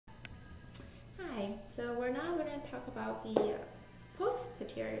Hi, so we're now going to talk about the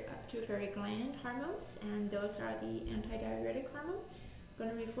pituitary gland hormones, and those are the anti-diuretic hormone. I'm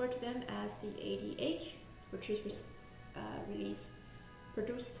going to refer to them as the ADH, which is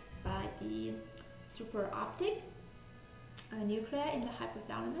produced by the supraoptic nuclei in the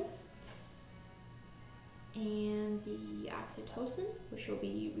hypothalamus, and the oxytocin, which will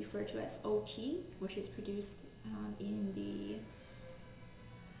be referred to as OT, which is produced in the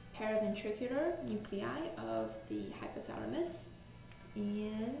paraventricular nuclei of the hypothalamus.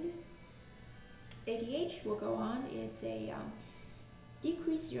 And ADH will go on. It's a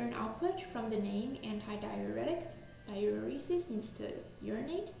decreased urine output from the name anti-diuretic. Diuresis means to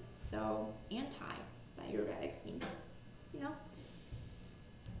urinate, so anti-diuretic means,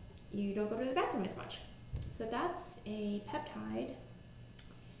 you don't go to the bathroom as much. So that's a peptide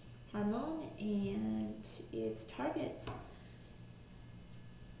hormone, and its target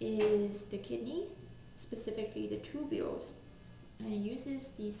is the kidney, specifically the tubules, and it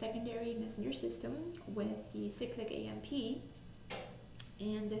uses the secondary messenger system with the cyclic AMP.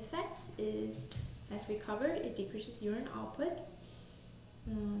 And the effects is, as we covered, it decreases urine output,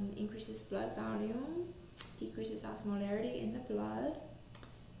 increases blood volume, decreases osmolarity in the blood.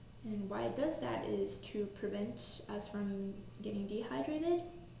 And why it does that is to prevent us from getting dehydrated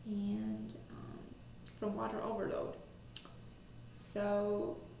and from water overload.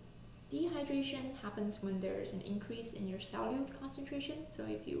 So dehydration happens when there's an increase in your solute concentration. So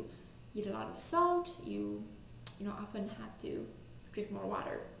if you eat a lot of salt, you often have to drink more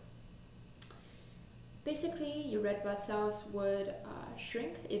water. Basically, your red blood cells would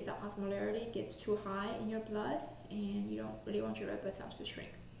shrink if the osmolarity gets too high in your blood, and you don't really want your red blood cells to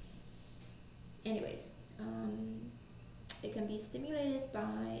shrink. Anyways, it can be stimulated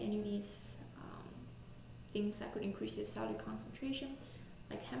by any of these things that could increase your solute concentration,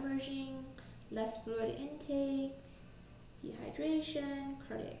 like hemorrhaging, less fluid intake, dehydration,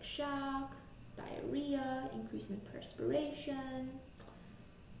 cardiac shock, diarrhea, increase in perspiration.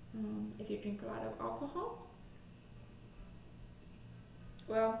 If you drink a lot of alcohol,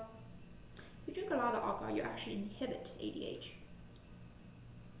 well, if you drink a lot of alcohol, you actually inhibit ADH.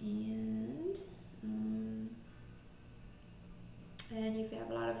 And if you have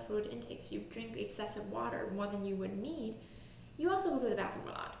a lot of fluid intake, if you drink excessive water, more than you would need, you also go to the bathroom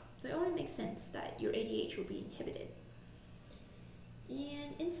a lot. So it only makes sense that your ADH will be inhibited.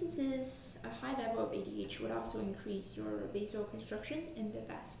 In instances, a high level of ADH would also increase your vasoconstriction in the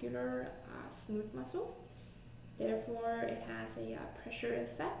vascular smooth muscles. Therefore, it has a pressure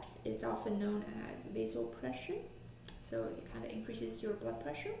effect. It's often known as vasopressin. So it kind of increases your blood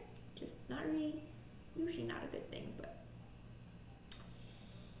pressure, just usually not a good thing. But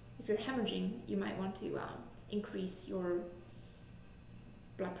if you're hemorrhaging, you might want to increase your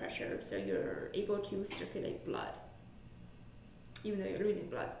blood pressure so you're able to circulate blood, even though you're losing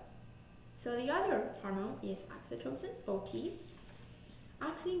blood. So the other hormone is oxytocin, OT.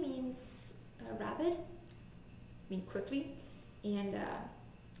 Oxy means rapid, means quickly, and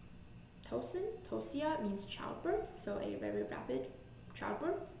tosia means childbirth, so a very rapid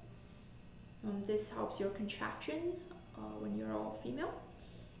childbirth. This helps your contraction when you're all female,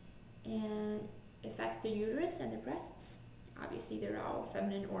 and affects the uterus and the breasts. Obviously, they're all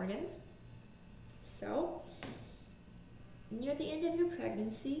feminine organs. So near the end of your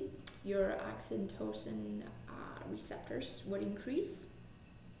pregnancy, your oxytocin receptors would increase.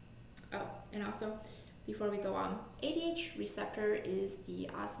 Oh, and also, before we go on, ADH receptor is the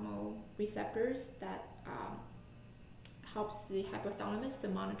osmoreceptors that helps the hypothalamus to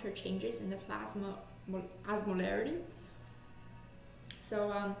monitor changes in the plasma osmolarity.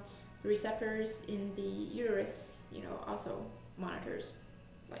 So the receptors in the uterus, also monitors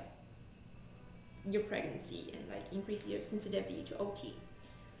like your pregnancy and like increases your sensitivity to OT.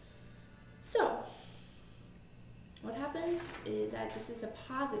 So what happens is that this is a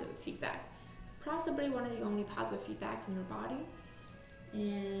positive feedback, possibly one of the only positive feedbacks in your body,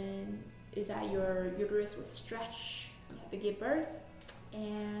 and is that your uterus will stretch, you have to give birth,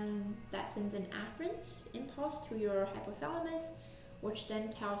 and that sends an afferent impulse to your hypothalamus, which then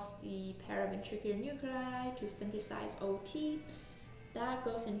tells the paraventricular nuclei to synthesize OT. That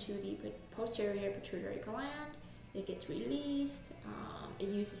goes into the posterior pituitary gland. It gets released. It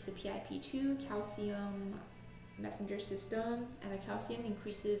uses the PIP2 calcium messenger system, and the calcium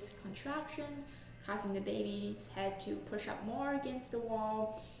increases contraction, causing the baby's head to push up more against the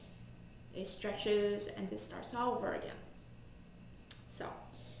wall. It stretches, and this starts all over again. So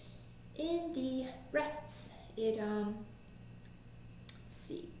in the breasts, it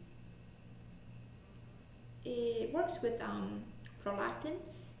works with prolactin,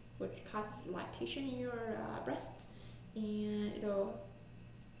 which causes lactation in your breasts, and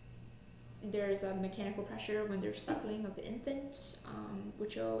there's a mechanical pressure when there's suckling of the infant,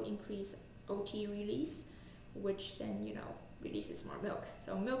 which will increase OT release, which then releases more milk.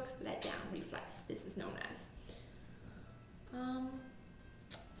 So milk letdown reflex, this is known as.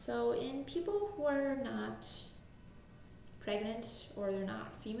 So in people who are not pregnant or they're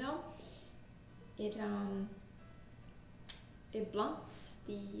not female, it blunts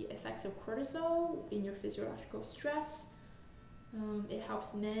the effects of cortisol in your physiological stress. It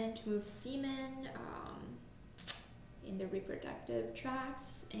helps men to move semen in the reproductive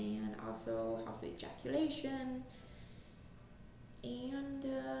tracts, and also helps with ejaculation. And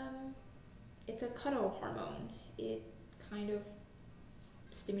it's a cuddle hormone. It kind of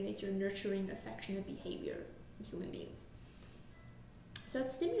stimulates your nurturing, affectionate behavior in human beings. So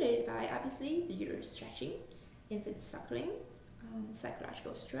it's stimulated by, obviously, the uterus stretching, infant suckling,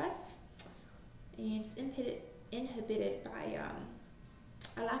 psychological stress, and it's inhibited by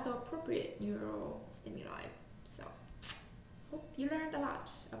a lack of appropriate neural stimuli. So, hope you learned a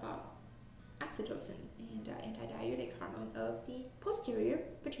lot about oxytocin and anti-diuretic hormone of the posterior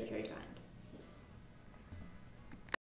pituitary gland.